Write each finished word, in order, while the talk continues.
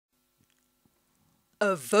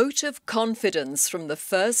A vote of confidence from the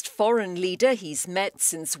first foreign leader he's met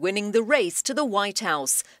since winning the race to the White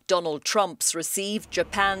House. Donald Trump's received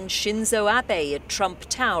Japan's Shinzo Abe at Trump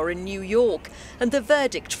Tower in New York, and the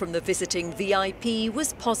verdict from the visiting VIP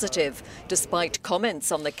was positive, despite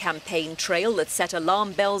comments on the campaign trail that set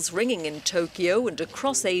alarm bells ringing in Tokyo and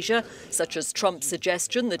across Asia, such as Trump's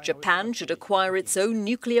suggestion that Japan should acquire its own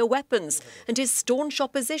nuclear weapons and his staunch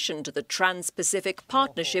opposition to the Trans-Pacific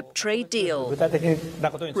Partnership trade deal.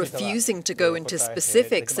 Refusing to go into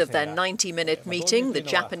specifics of their 90-minute meeting, the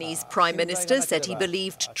Japanese Prime Minister said he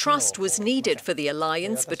believed trust was needed for the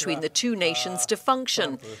alliance between the two nations to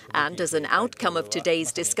function. And as an outcome of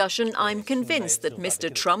today's discussion, I'm convinced that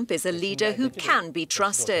Mr. Trump is a leader who can be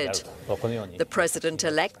trusted. The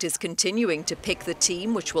president-elect is continuing to pick the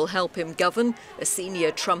team which will help him govern. A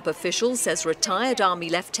senior Trump official says retired Army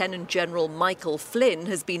Lieutenant General Michael Flynn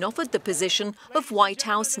has been offered the position of White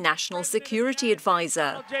House National Security Advisor.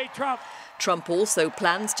 Trump also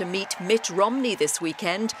plans to meet Mitt Romney this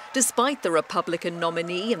weekend, despite the Republican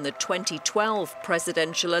nominee in the 2012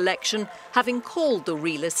 presidential election having called the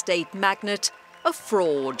real estate magnate a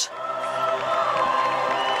fraud.